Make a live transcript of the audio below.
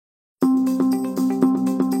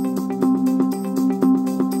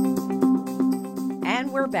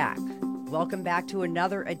back. Welcome back to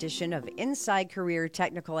another edition of Inside Career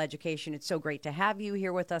Technical Education. It's so great to have you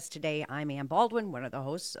here with us today. I'm Ann Baldwin, one of the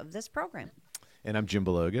hosts of this program. And I'm Jim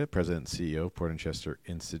Beloga, President and CEO of Porter and Chester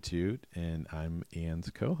Institute, and I'm Ann's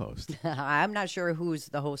co-host. I'm not sure who's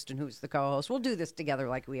the host and who's the co-host. We'll do this together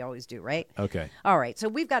like we always do, right? Okay. All right. So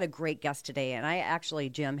we've got a great guest today, and I actually,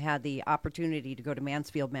 Jim, had the opportunity to go to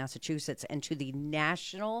Mansfield, Massachusetts, and to the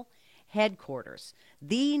national headquarters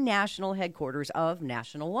of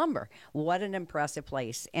National Lumber. What an impressive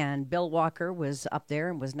place. And Bill Walker was up there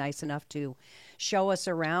and was nice enough to show us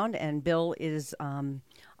around. And Bill is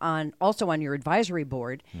also on your advisory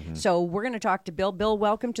board. Mm-hmm. So we're going to talk to Bill. Bill,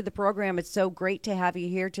 welcome to the program. It's so great to have you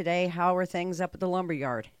here today. How are things up at the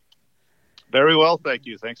lumberyard? Very well, thank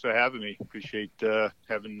you. Thanks for having me. Appreciate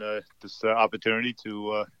having this opportunity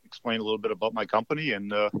to explain a little bit about my company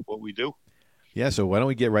and what we do. Yeah, so why don't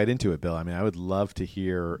we get right into it, Bill? I mean, I would love to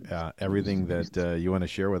hear everything that you want to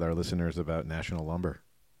share with our listeners about National Lumber.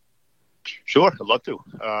 Sure, I'd love to.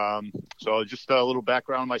 So just a little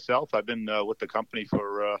background on myself. I've been with the company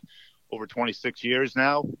for over 26 years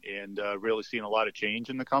now and really seen a lot of change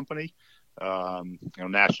in the company.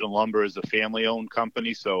 National Lumber is a family-owned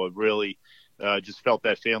company, so I've really just felt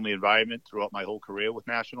that family environment throughout my whole career with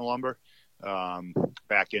National Lumber.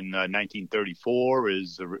 Back in 1934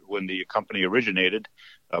 is when the company originated.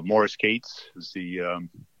 Morris Cates is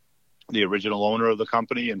the original owner of the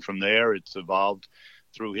company, and from there it's evolved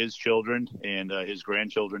through his children and his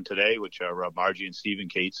grandchildren today, which are Margie and Stephen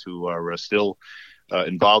Cates, who are still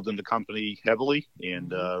involved in the company heavily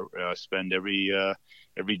and spend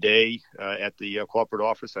every day at the corporate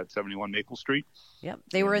office at 71 Maple Street. Yep,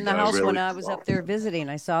 they were in the house when I was up there visiting.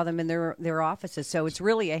 I saw them in their offices. So it's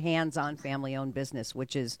really a hands-on family-owned business,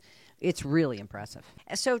 it's really impressive.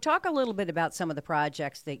 So talk a little bit about some of the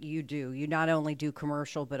projects that you do. You not only do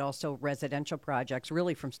commercial, but also residential projects,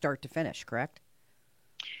 really from start to finish, correct?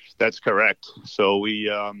 That's correct. So we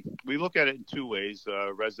look at it in two ways,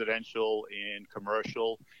 residential and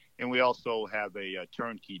commercial, and we also have a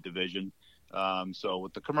turnkey division. So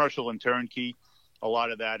with the commercial and turnkey, a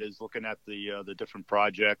lot of that is looking at the different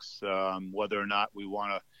projects, whether or not we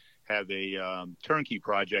want to have a turnkey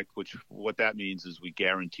project, which what that means is we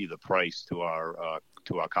guarantee the price to our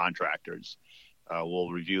contractors.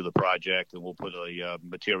 We'll review the project and we'll put a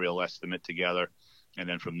material estimate together. And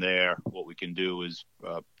then from there, what we can do is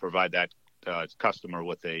provide that customer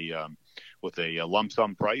with a lump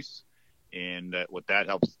sum price. And what that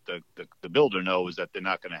helps the builder know is that they're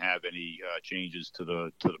not going to have any changes to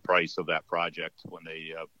the price of that project when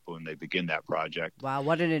they begin that project. Wow,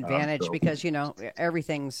 what an advantage! Because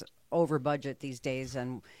everything's over budget these days,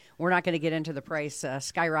 and we're not going to get into the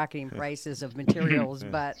skyrocketing prices of materials,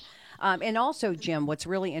 but. And also, Jim, what's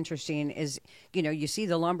really interesting is, you see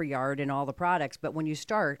the lumberyard and all the products, but when you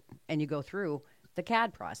start and you go through the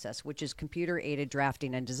CAD process, which is computer-aided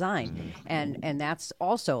drafting and design, and that's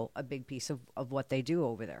also a big piece of what they do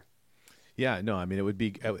over there. Yeah, no, I mean, it would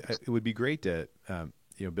be great to,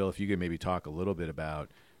 Bill, if you could maybe talk a little bit about,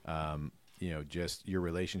 just your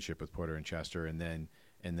relationship with Porter and Chester, and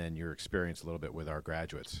then your experience a little bit with our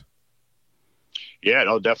graduates. Yeah,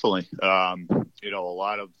 no, definitely. A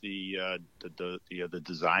lot of the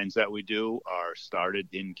designs that we do are started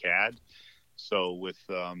in CAD. So with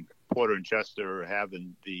Porter and Chester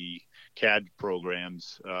having the CAD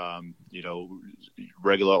programs,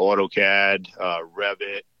 regular AutoCAD,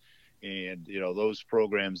 Revit, and those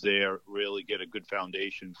programs there really get a good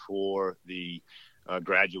foundation for the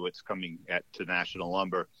graduates coming to National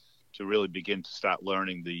Lumber to really begin to start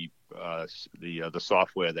learning the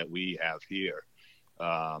software that we have here.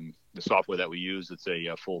 The software that we use, it's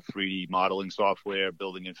a full 3D modeling software,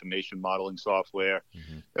 building information modeling software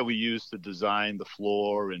that we use to design the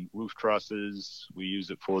floor and roof trusses. We use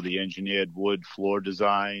it for the engineered wood floor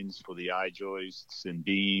designs, for the I-joists and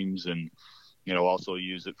beams, and also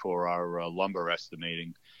use it for our lumber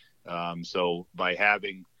estimating. So by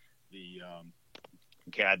having the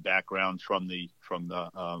CAD background from the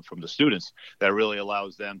students, that really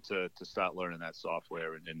allows them to start learning that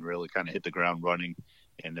software and really kind of hit the ground running.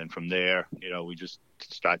 And then from there, we just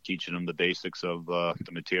start teaching them the basics of the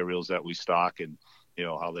materials that we stock and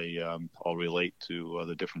how they all relate to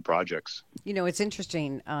the different projects. It's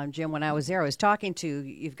interesting, Jim. When I was there, I was talking to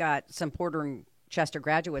you've got some Porter and Chester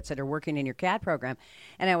graduates that are working in your CAD program,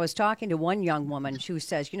 and I was talking to one young woman who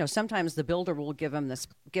says, sometimes the builder will give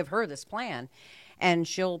her this plan. And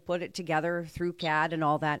she'll put it together through CAD and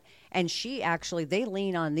all that. And they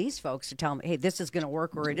lean on these folks to tell them, hey, this is going to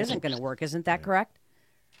work or it isn't going to work. Isn't that correct?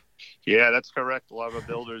 Yeah, that's correct. A lot of our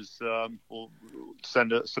builders will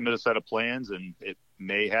submit a set of plans, and it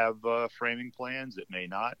may have framing plans. It may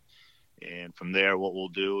not. And from there, what we'll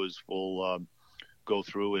do is we'll go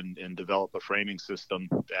through and develop a framing system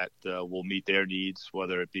that will meet their needs,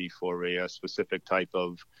 whether it be for a specific type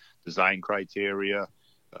of design criteria,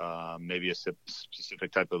 maybe a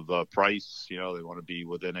specific type of price. They want to be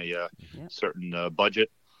within a certain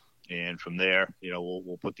budget. And from there,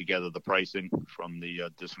 we'll put together the pricing from the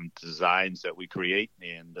different designs that we create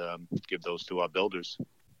and give those to our builders.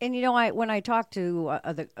 And when I talked to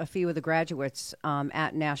a few of the graduates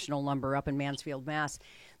at National Lumber up in Mansfield, Mass,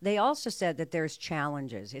 they also said that there's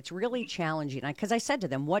challenges. It's really challenging because I said to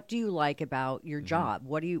them, "What do you like about your job?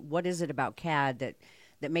 What is it about CAD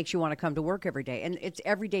that makes you want to come to work every day?" And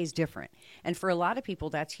every day's different. And for a lot of people,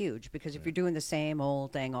 that's huge because if you're doing the same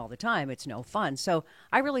old thing all the time, it's no fun. So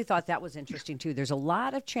I really thought that was interesting too. There's a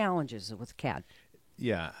lot of challenges with CAD.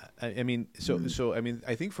 Yeah, I mean,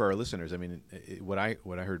 I think for our listeners, what I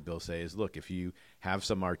heard Bill say is, look, if you have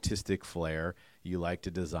some artistic flair, you like to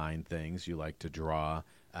design things, you like to draw,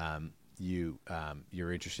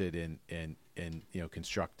 you're interested in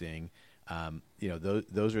constructing,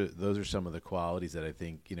 those are some of the qualities that I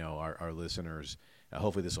think our listeners.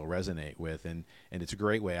 Hopefully this will resonate with, and it's a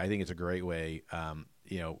great way. I think it's a great way.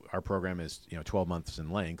 Our program is 12 months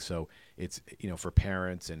in length, so it's for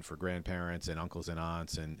parents and for grandparents and uncles and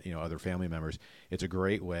aunts and other family members. It's a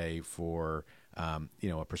great way for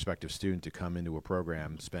a prospective student to come into a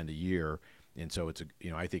program, spend a year. And so it's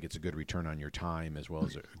I think it's a good return on your time as well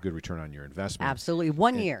as a good return on your investment. Absolutely.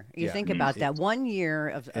 1 year. You think about that. 1 year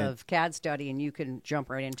of CAD study and you can jump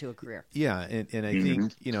right into a career. Yeah. And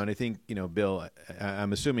I think, Bill,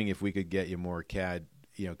 I'm assuming if we could get you more CAD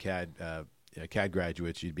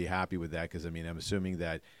graduates, you'd be happy with that. Cause I'm assuming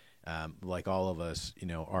that, like all of us,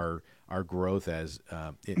 our growth as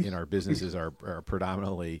in our businesses are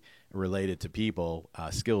predominantly related to people,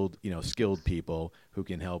 skilled people who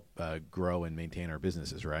can help grow and maintain our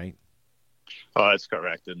businesses, right? Oh, that's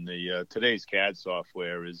correct. And the today's CAD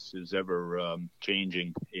software is ever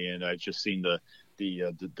changing, and I've just seen the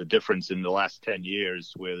difference in the last 10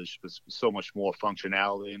 years, where there's so much more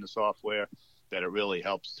functionality in the software that it really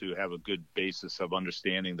helps to have a good basis of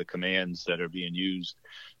understanding the commands that are being used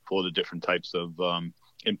for the different types of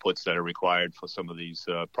inputs that are required for some of these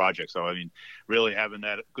projects. So, really having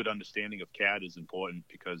that good understanding of CAD is important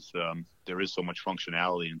because there is so much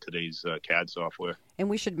functionality in today's CAD software. And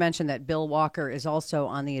we should mention that Bill Walker is also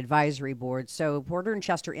on the advisory board. So Porter and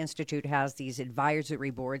Chester Institute has these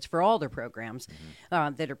advisory boards for all their programs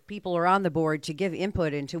people are on the board to give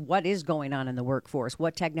input into what is going on in the workforce,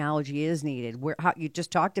 what technology is needed. How you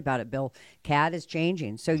just talked about it, Bill. CAD is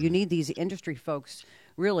changing. So you need these industry folks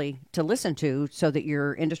really to listen to so that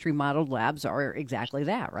your industry modeled labs are exactly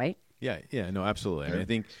that, right? Yeah, no, absolutely. I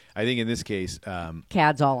think in this case,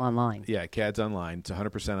 CAD's all online. Yeah, CAD's online. It's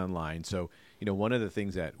 100% online. So, one of the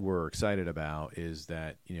things that we're excited about is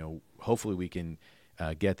that, hopefully we can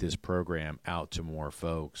get this program out to more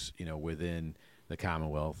folks, within the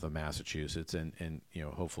Commonwealth of Massachusetts, and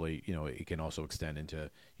hopefully it can also extend into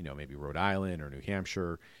maybe Rhode Island or New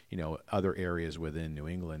Hampshire, other areas within New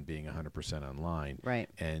England being 100% online. Right.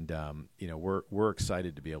 And we're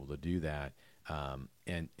excited to be able to do that.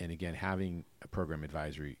 And again, having a program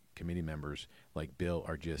advisory committee members like Bill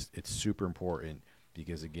it's super important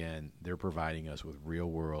because again, they're providing us with real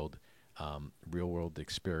world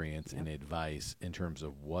experience and advice in terms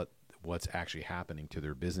of what's actually happening to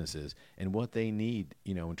their businesses and what they need,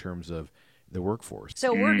 in terms of the workforce.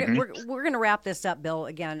 So we're going to wrap this up, Bill.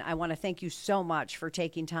 Again, I want to thank you so much for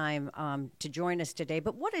taking time to join us today.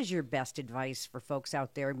 But what is your best advice for folks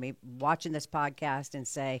out there maybe watching this podcast and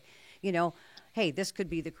say, hey, this could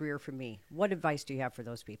be the career for me? What advice do you have for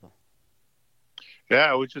those people? Yeah,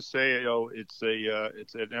 I would just say, it's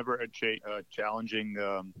an ever challenging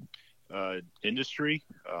industry.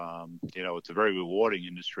 It's a very rewarding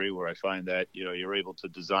industry where I find that, you're able to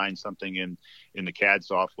design something in the CAD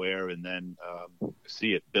software and then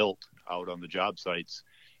see it built out on the job sites,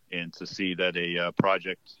 and to see that a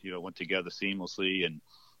project, went together seamlessly, and,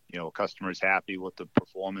 a customer is happy with the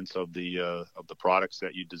performance of the products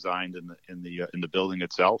that you designed in the building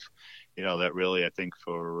itself. That really, I think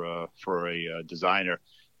for a designer,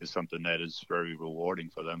 is something that is very rewarding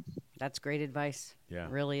for them. That's great advice. Yeah,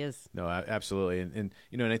 it really is. No, absolutely. And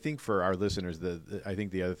I think for our listeners, I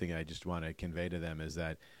think the other thing I just want to convey to them is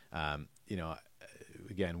that,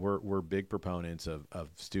 again, we're big proponents of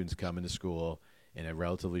students coming to school in a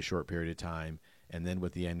relatively short period of time, and then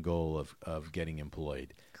with the end goal of getting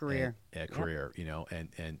employed. Career. And, career,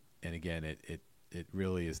 and again, it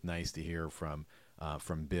really is nice to hear from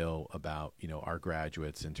from Bill about, our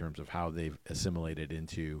graduates in terms of how they've assimilated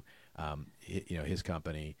into, his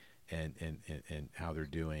company and how they're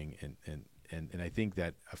doing. And I think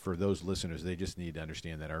that for those listeners, they just need to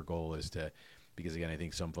understand that our goal is to, because again, I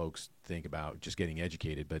think some folks think about just getting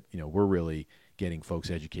educated, but we're really getting folks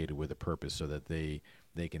educated with a purpose so that they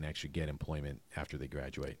can actually get employment after they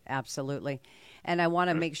graduate. Absolutely. And I want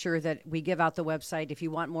to make sure that we give out the website. If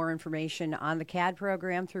you want more information on the CAD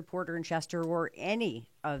program through Porter and Chester or any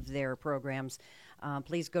of their programs,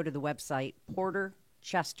 please go to the website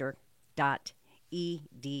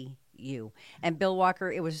porterchester.edu. And Bill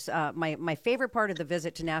Walker, it was my favorite part of the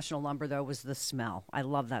visit to National Lumber, though, was the smell. I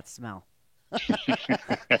love that smell. What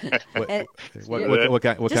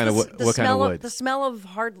kind of wood? The smell of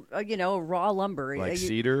hard, raw lumber, like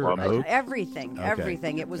cedar or oak. Everything. Okay.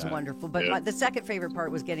 It was wonderful. But the second favorite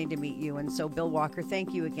part was getting to meet you. And so, Bill Walker,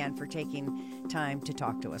 thank you again for taking time to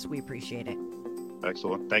talk to us. We appreciate it.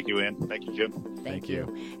 Excellent. Thank you, Ann. Thank you, Jim. Thank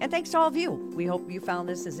you. And thanks to all of you. We hope you found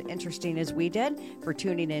this as interesting as we did for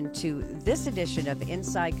tuning in to this edition of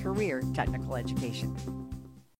Inside Career Technical Education.